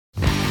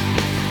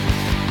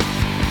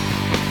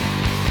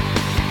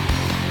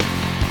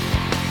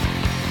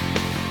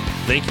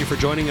Thank you for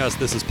joining us.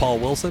 This is Paul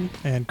Wilson.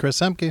 And Chris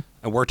Emke.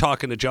 And we're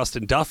talking to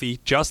Justin Duffy.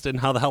 Justin,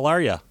 how the hell are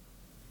you?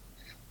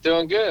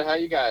 Doing good. How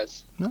you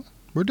guys? No,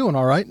 we're doing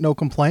all right. No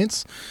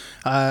complaints.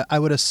 I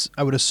would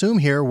assume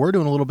here we're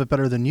doing a little bit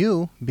better than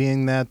you,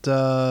 being that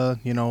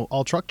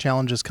All Truck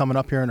Challenge is coming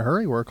up here in a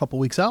hurry. We're a couple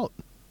weeks out.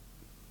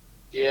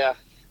 Yeah.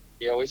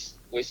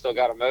 We still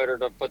got a motor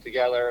to put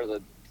together.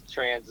 The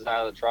trans is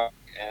out of the truck,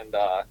 and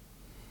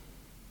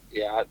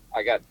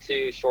I got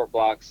 2 short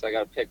blocks. I got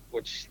to pick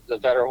which the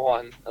better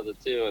one of the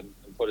 2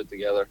 and put it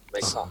together,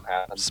 make something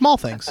happen. Small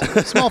things.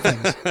 Small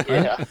things.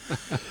 Right?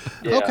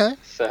 Yeah. Okay.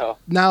 So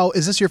now,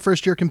 is this your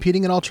first year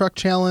competing in All Truck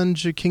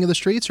Challenge King of the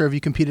Streets, or have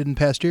you competed in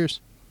past years?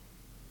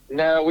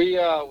 no,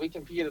 we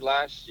competed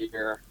last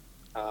year.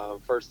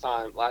 First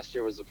time. Last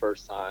year was the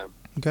first time.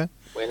 Okay.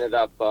 We ended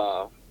up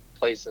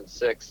placing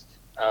 6th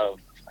out of,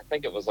 I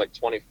think it was like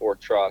 24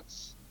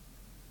 trucks.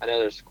 I know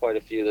there's quite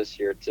a few this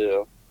year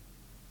too.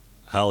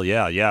 Hell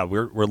yeah, yeah.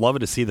 We're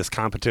loving to see this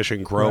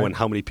competition grow Right. and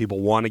how many people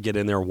want to get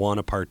in there, want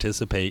to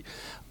participate.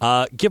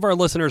 Give our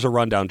listeners a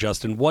rundown,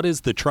 Justin. What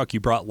is the truck you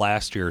brought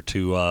last year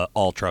to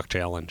All Truck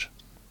Challenge?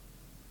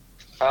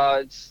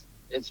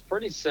 It's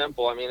pretty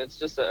simple. I mean, it's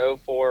just a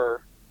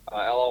 04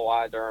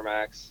 LOY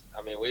Duramax.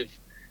 I mean,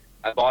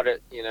 I bought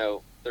it,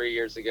 3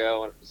 years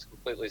ago, and it was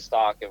completely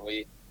stock, and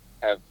we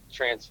have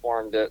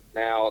transformed it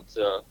now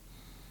to,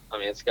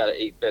 it's got an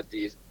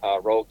 850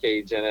 roll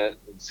cage in it.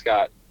 It's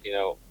got,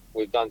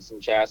 we've done some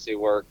chassis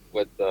work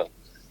with the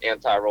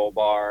anti-roll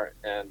bar,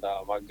 and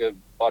my good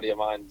buddy of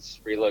mine's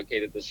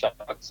relocated the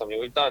shocks. I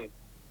mean, we've done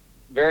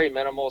very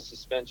minimal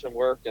suspension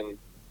work and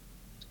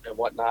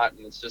whatnot,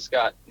 and it's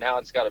got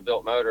a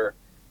built motor.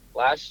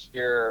 Last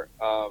year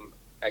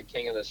at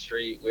King of the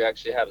Street, we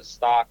actually had a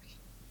stock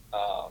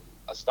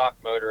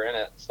motor in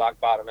it, stock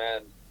bottom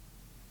end,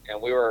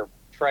 and we were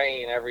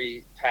praying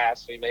every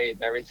pass we made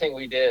and everything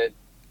we did,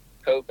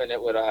 hoping it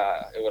would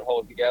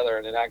hold together,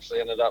 and it actually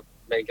ended up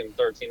making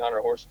 1,300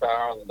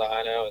 horsepower on the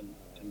dyno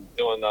and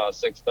doing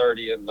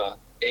 630 in the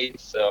 8th,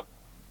 so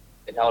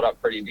it held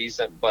up pretty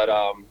decent. But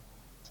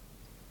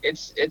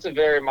it's a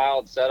very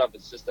mild setup.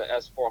 It's just a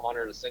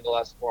S400, a single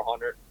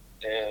S400,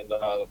 and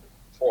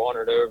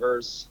 400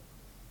 overs.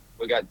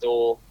 We got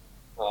dual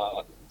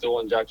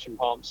injection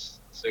pumps,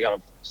 so we got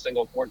a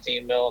single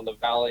 14 mil in the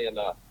valley and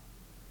a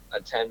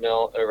 10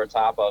 mil over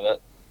top of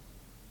it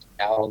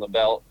out on the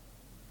belt.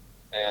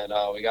 And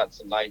we got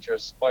some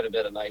nitrous, quite a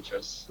bit of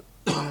nitrous.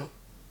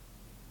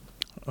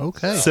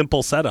 Okay.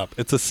 Simple setup.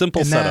 It's a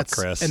simple setup,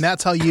 Chris. And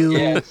that's how you,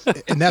 Yes.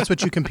 and that's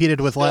what you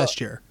competed with last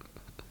year.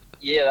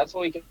 Yeah, that's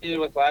what we competed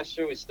with last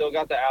year. We still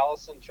got the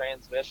Allison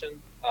transmission.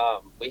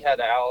 We had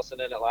the Allison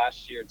in it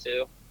last year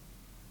too.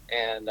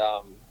 And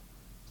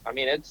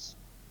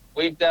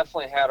we've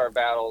definitely had our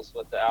battles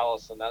with the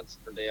Allison, that's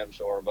for damn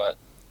sure. But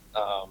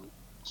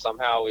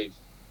somehow we've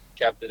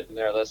kept it in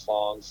there this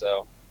long,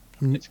 so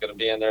it's going to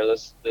be in there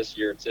this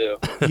year too.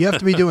 You have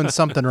to be doing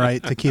something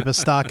right to keep a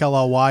stock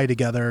LLY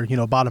together,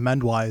 bottom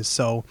end wise.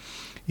 So,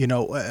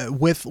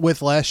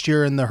 with last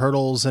year and the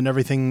hurdles and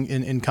everything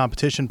in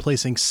competition,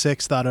 placing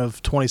 6th out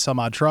of 20 some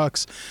odd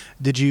trucks,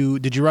 did you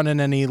run in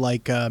any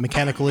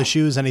mechanical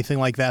issues, anything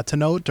like that to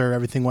note, or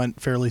everything went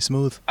fairly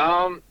smooth?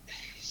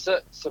 So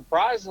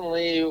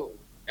surprisingly,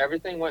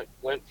 everything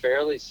went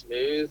fairly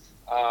smooth.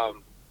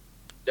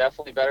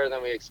 Definitely better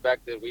than we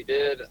expected. We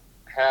did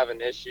have an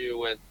issue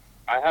with,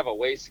 I have a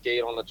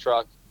wastegate on the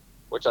truck,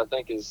 which I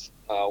think is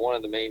one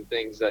of the main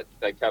things that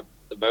kept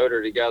the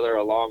motor together,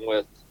 along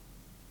with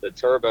the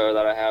turbo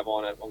that I have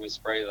on it when we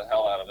spray the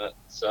hell out of it.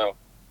 So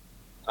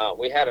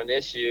we had an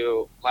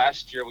issue.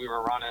 Last year we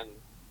were running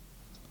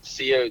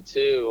CO2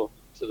 to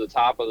the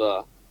top of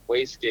the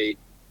wastegate,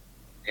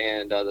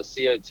 and the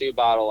CO2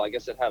 bottle, I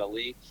guess it had a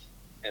leak,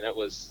 and it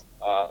was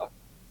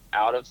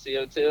out of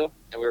CO2,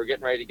 and we were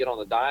getting ready to get on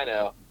the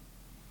dyno,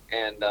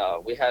 and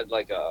we had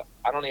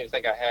I don't even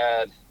think I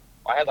had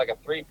like a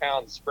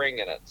 3-pound spring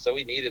in it, so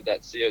we needed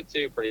that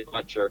CO2 pretty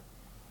much, or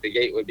the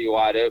gate would be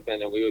wide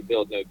open and we would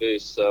build no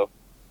boost. So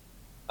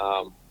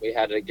we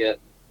had to get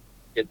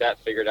that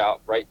figured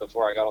out right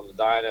before I got on the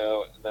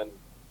dyno. And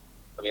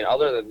then,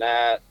 other than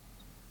that,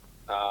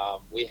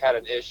 we had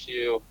an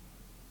issue.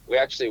 We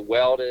actually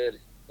welded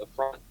a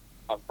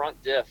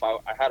front diff. I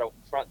had a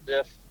front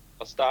diff,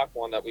 a stock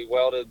one, that we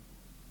welded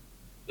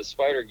the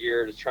spider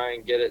gear to try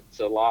and get it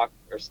to lock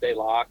or stay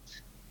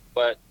locked.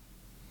 But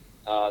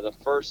the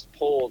first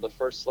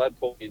sled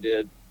pull we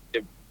did,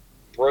 it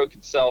broke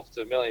itself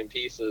to a million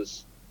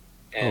pieces,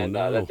 and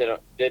that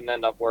didn't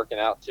end up working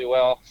out too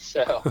well.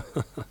 So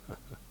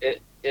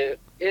it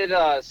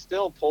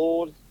still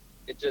pulled.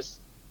 It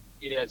just,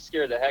 it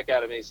scared the heck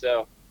out of me.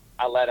 So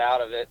I let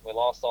out of it. We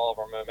lost all of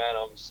our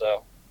momentum,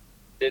 so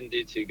didn't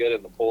do too good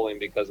in the pulling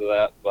because of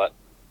that. But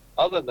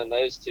other than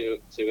those two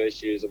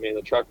issues,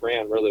 the truck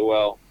ran really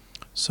well.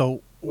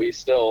 So we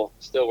still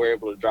were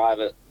able to drive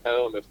it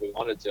home if we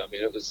wanted to.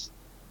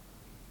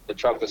 The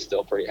truck was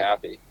still pretty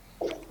happy.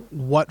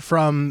 What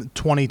from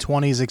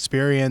 2020's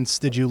experience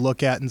did you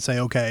look at and say,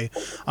 okay,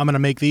 I'm going to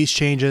make these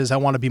changes. I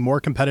want to be more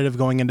competitive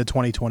going into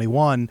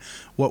 2021.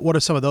 What do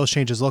some of those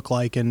changes look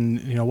like,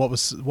 and what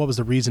was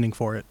the reasoning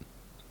for it?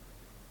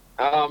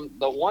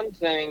 The one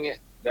thing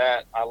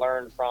that I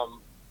learned from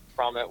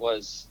it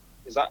was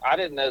I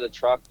didn't know the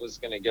truck was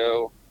going to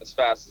go as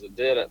fast as it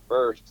did at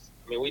first.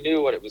 I mean, we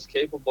knew what it was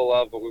capable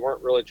of, but we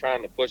weren't really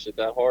trying to push it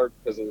that hard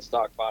because of the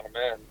stock bottom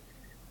end.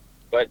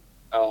 But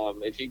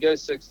if you go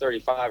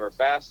 635 or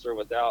faster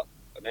without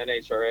an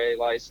NHRA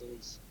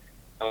license,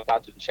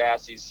 without the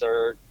chassis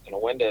cert and a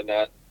window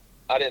net,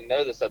 I didn't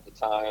know this at the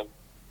time.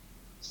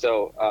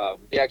 So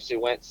we actually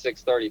went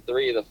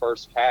 633 the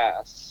first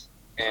pass,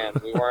 and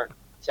we weren't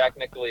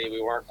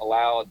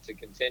allowed to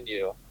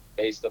continue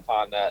based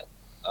upon that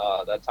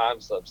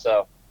time slip.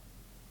 So,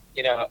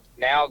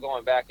 now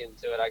going back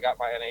into it, I got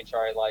my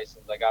NHRA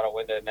license, I got a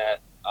window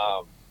net,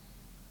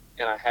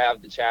 and I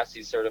have the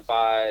chassis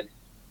certified.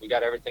 We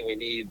got everything we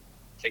need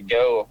to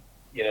go,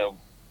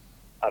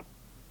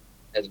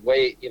 as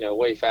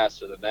way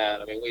faster than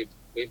that. I mean,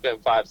 we've been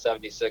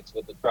 576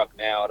 with the truck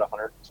now at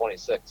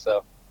 126.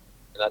 So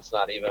that's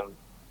not even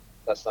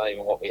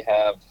what we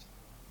have.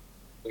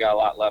 We got a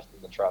lot left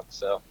in the truck.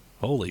 So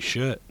holy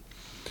shit.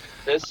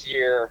 This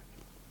year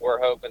we're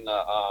hoping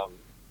to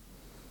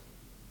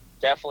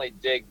definitely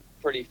dig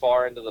pretty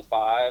far into the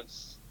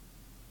fives.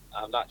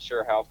 I'm not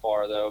sure how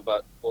far though,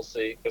 but we'll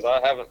see, because I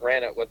haven't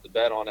ran it with the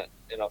bed on it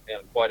in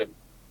quite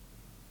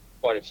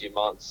a few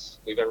months.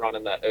 We've been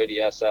running that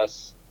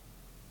ODSS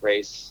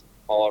race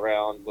all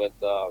around with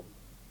all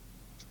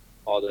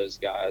those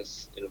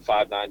guys in a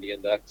 590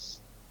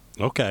 index.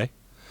 Okay.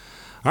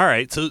 All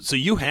right. So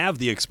you have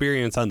the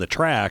experience on the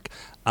track.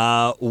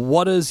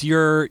 What does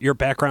your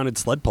background in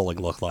sled pulling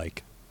look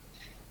like?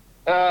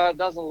 It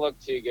doesn't look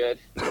too good.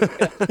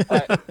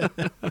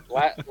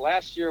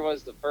 Last year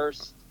was the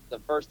first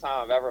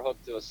time I've ever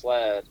hooked to a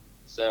sled.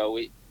 So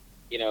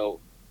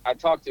I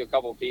talked to a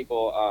couple of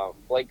people.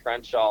 Blake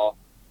Crenshaw,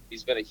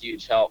 he's been a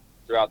huge help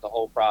throughout the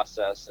whole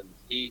process, and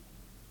he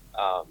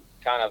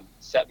kind of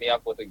set me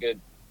up with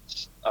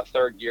a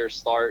third gear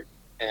start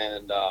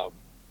and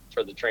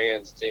for the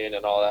trans tune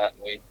and all that.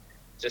 And we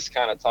just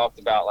kind of talked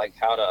about like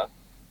how to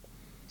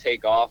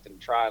take off and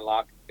try and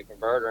lock the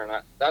converter,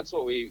 and that's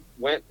what we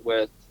went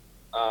with.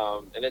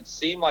 And it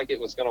seemed like it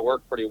was going to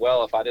work pretty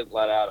well if I didn't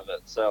let out of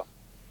it. So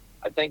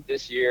I think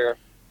this year,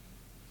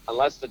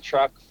 unless the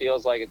truck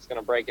feels like it's going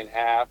to break in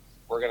half,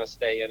 we're going to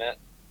stay in it.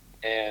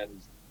 And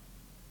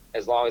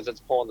as long as it's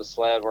pulling the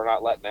sled, we're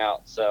not letting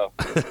out. So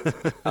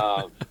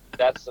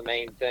that's the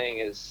main thing,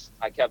 is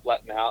I kept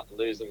letting out and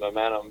losing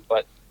momentum.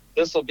 But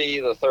this will be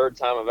the third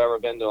time I've ever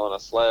been on a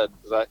sled,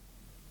 because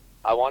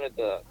I wanted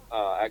to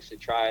actually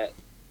try it at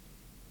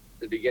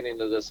the beginning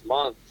of this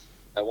month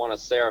at one of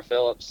Sarah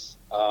Phillips'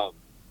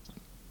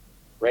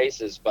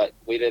 races, but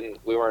we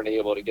weren't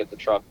able to get the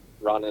truck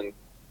running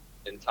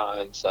in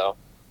time. So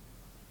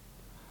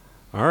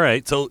all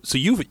right, so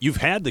you've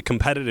had the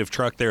competitive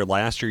truck there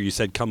last year. You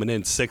said coming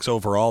in 6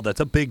 overall. That's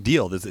a big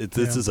deal. This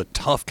is a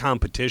tough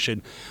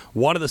competition.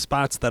 One of the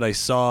spots that I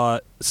saw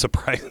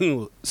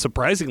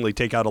surprisingly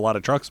take out a lot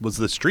of trucks was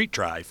the street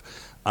drive.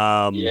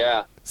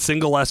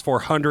 Single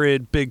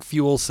S400, big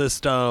fuel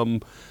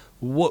system.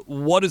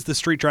 What does the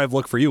street drive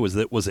look for you? Was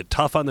it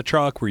tough on the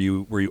truck? Were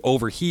you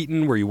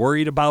overheating? Were you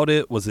worried about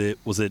it? Was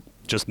it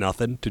just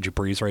nothing? Did you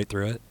breeze right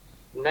through it?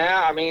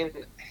 Nah, I mean,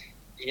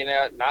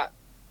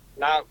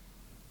 not.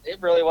 It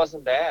really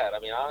wasn't bad. I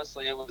mean,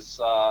 honestly, it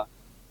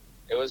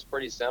was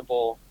pretty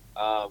simple.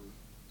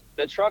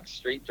 The truck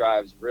street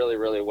drives really,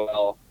 really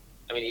well.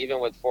 I mean,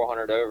 even with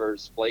 400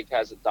 overs, Blake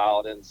has it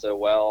dialed in so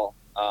well.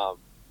 I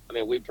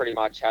mean, we pretty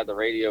much had the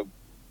radio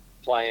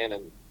playing,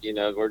 and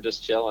we're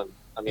just chilling.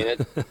 I mean,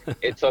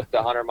 it took the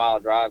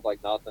 100-mile drive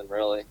like nothing,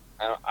 really.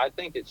 I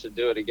think it should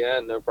do it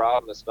again, no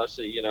problem.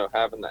 Especially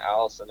having the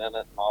Allison in it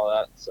and all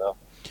that. So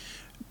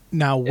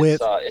now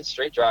its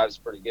street drives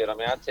pretty good. I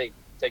mean, I take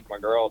my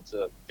girl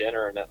to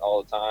dinner in it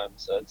all the time,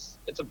 so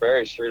it's a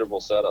very streetable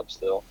setup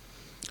still.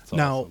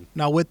 Now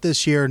with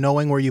this year,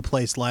 knowing where you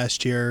placed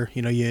last year,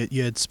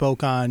 you had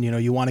spoke on,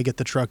 you want to get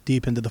the truck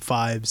deep into the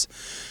fives.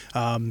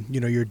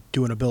 You're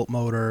doing a built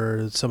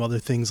motor, some other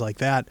things like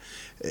that.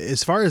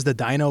 As far as the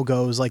dyno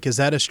goes, like, is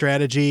that a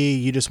strategy?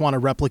 You just want to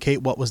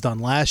replicate what was done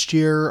last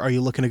year? Are you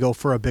looking to go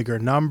for a bigger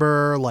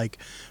number? Like,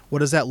 what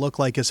does that look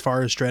like as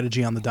far as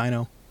strategy on the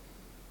dyno?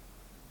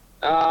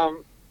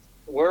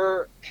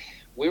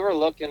 We were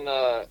looking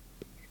to,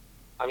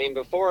 I mean,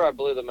 before I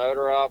blew the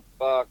motor up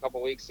a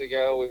couple weeks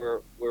ago,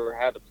 we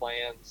had the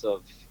plans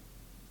of,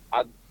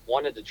 I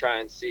wanted to try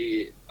and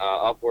see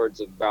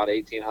upwards of about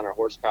 1,800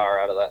 horsepower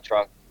out of that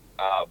truck,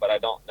 but I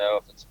don't know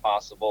if it's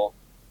possible.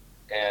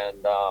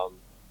 And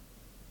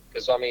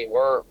because I mean,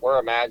 we're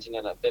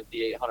imagining at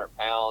 5,800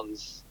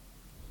 pounds,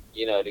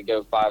 to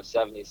go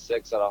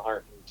 576 at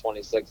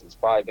 126. It's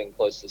probably been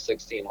close to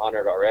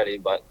 1,600 already,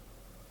 but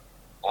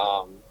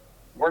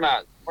we're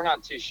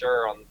not too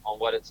sure on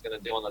what it's going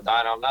to do on the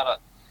dyno.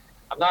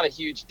 I'm not a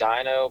huge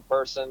dyno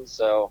person,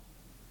 so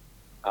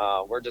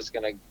we're just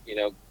gonna,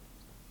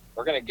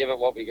 we're gonna give it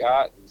what we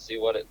got and see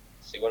what it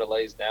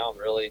lays down.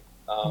 Really,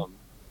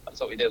 that's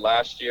what we did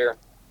last year.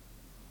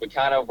 We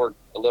kind of were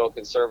a little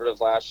conservative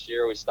last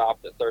year. We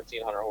stopped at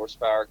 1,300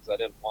 horsepower because I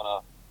didn't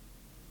want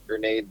to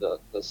grenade the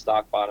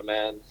stock bottom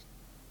end.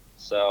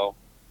 So,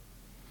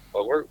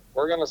 but we're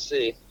gonna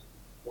see.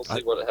 We'll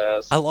see what it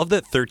has. I love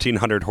that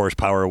 1,300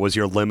 horsepower was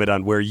your limit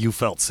on where you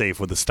felt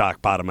safe with the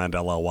stock bottom end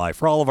LLY.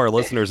 For all of our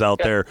listeners out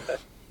there,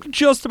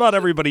 just about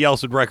everybody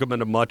else would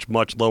recommend a much,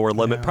 much lower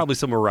limit, probably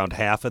somewhere around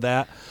half of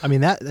that. I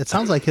mean, it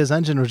sounds like his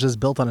engine was just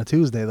built on a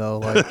Tuesday, though.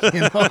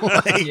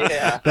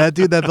 That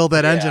dude that built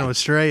that engine was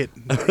straight.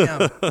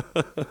 Damn.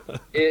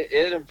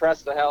 It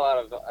impressed the hell out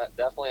of,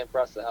 definitely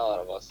impressed the hell out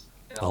of us.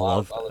 A lot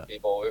of other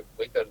people,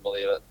 we couldn't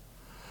believe it.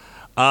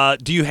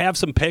 Do you have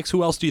some picks?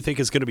 Who else do you think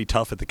is going to be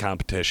tough at the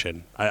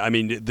competition? I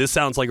mean, this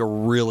sounds like a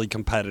really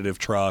competitive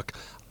truck.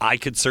 I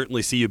could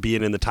certainly see you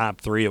being in the top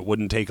 3. It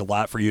wouldn't take a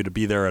lot for you to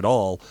be there at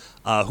all.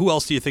 Who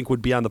else do you think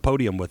would be on the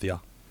podium with you?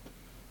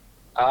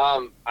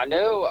 I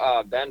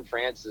know Ben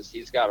Francis.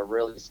 He's got a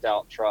really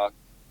stout truck.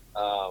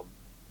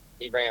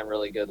 He ran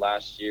really good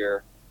last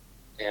year.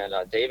 And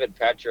David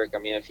Petrick, I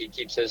mean, if he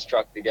keeps his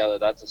truck together,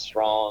 that's a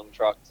strong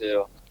truck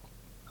too.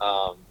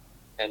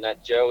 And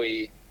that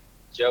Joey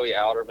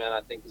Alderman,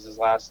 I think is his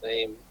last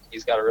name.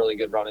 He's got a really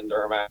good run in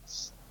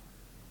Duramax.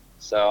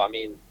 So, I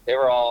mean, they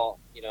were all,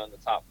 in the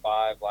top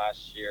 5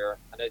 last year.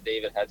 I know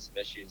David had some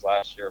issues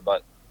last year,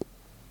 but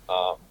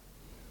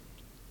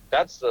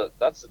that's the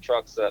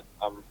trucks that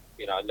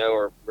I know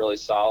are really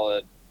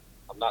solid.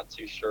 I'm not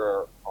too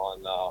sure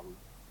on.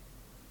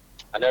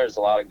 I know there's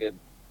a lot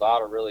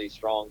of really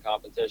strong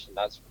competition.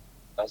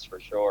 That's for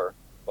sure.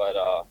 But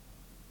I'm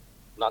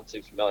not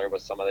too familiar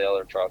with some of the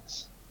other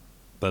trucks.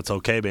 That's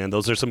okay, man.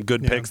 Those are some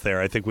good picks there.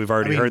 I think we've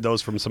already heard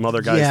those from some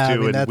other guys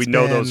too, and we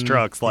know those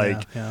trucks.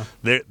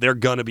 They're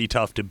gonna be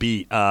tough to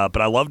beat. But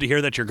I love to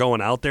hear that you're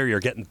going out there. You're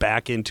getting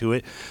back into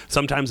it.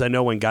 Sometimes I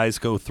know when guys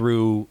go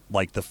through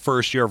like the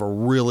first year of a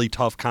really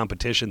tough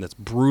competition that's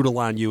brutal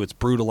on you, it's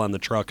brutal on the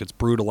truck, it's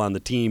brutal on the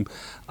team.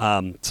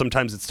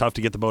 Sometimes it's tough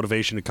to get the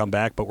motivation to come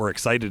back. But we're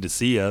excited to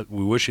see you.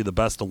 We wish you the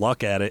best of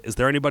luck at it. Is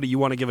there anybody you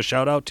want to give a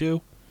shout out to?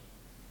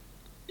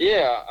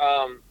 Yeah.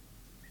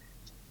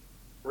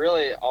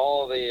 Really,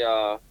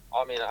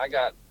 I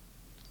got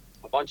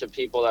a bunch of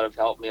people that have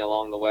helped me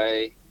along the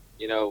way.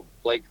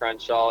 Blake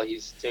Crenshaw,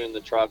 he's tuned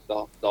the truck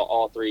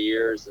all 3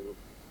 years. And,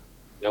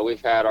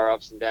 we've had our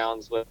ups and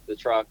downs with the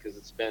truck because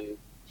it's been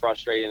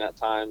frustrating at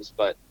times,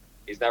 but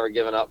he's never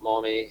given up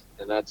on me.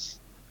 And that's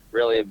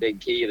really a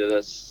big key to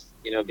this,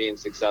 being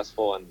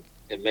successful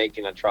and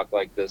making a truck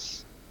like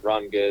this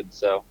run good.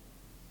 So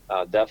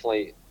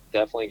definitely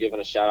giving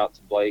a shout out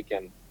to Blake.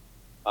 And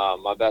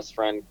my best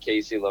friend,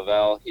 Casey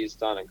Lavelle, he's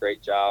done a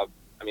great job.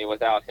 I mean,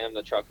 without him,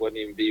 the truck wouldn't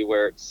even be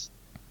where it's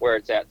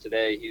at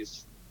today.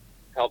 He's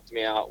helped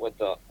me out with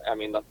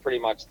pretty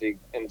much the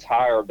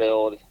entire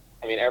build.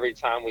 I mean, every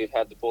time we've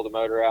had to pull the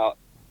motor out,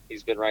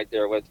 he's been right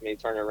there with me,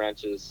 turning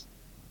wrenches.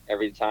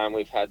 Every time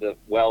we've had to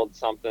weld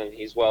something,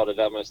 he's welded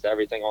almost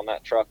everything on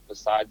that truck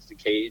besides the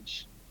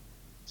cage.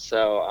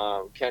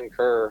 So Ken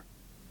Kerr,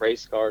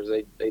 Race Cars,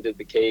 they did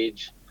the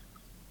cage.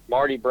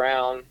 Marty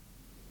Brown,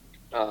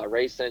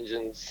 Race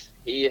Engines,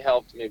 he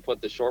helped me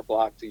put the short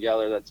block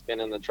together that's been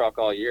in the truck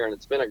all year, and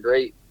it's been a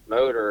great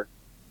motor.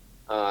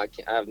 I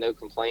have no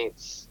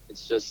complaints.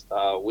 It's just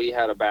we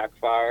had a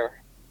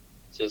backfire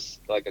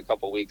just like a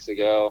couple weeks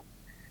ago,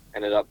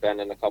 ended up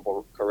bending a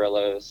couple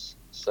Carrillos.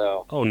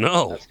 So oh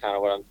no, that's kind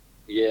of what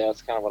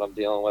I'm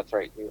dealing with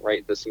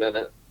right this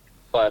minute.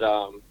 But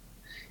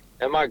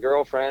and my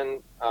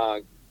girlfriend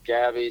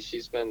Gabby,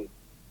 she's been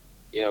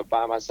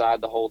by my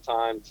side the whole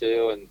time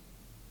too, and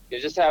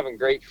just having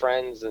great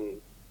friends and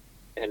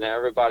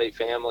everybody,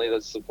 family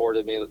that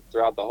supported me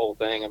throughout the whole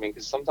thing. I mean,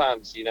 because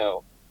sometimes,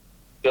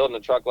 building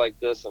a truck like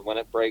this and when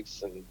it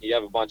breaks and you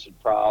have a bunch of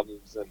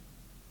problems, and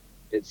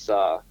it's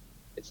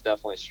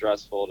definitely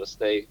stressful to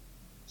stay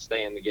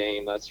in the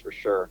game, that's for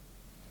sure.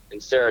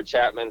 And Sarah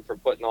Chapman for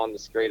putting on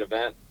this great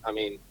event. I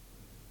mean,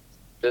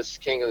 this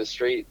King of the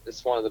Street,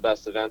 it's one of the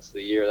best events of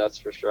the year, that's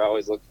for sure. I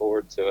always look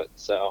forward to it.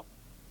 So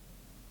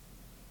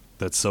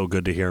that's so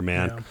good to hear,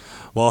 man. Yeah.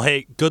 Well,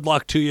 hey, good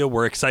luck to you.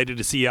 We're excited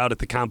to see you out at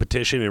the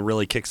competition and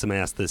really kick some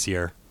ass this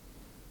year.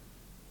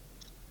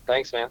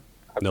 Thanks, man.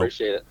 I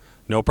appreciate it.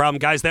 No problem,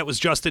 guys. That was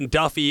Justin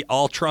Duffy,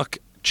 All Truck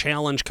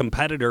Challenge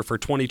competitor for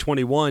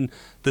 2021.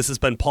 This has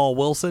been Paul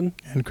Wilson.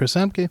 And Chris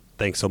Emke.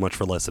 Thanks so much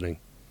for listening.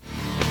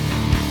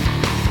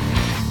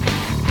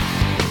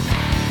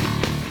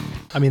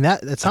 I mean,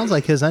 it sounds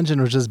like his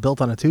engine was just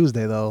built on a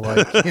Tuesday, though.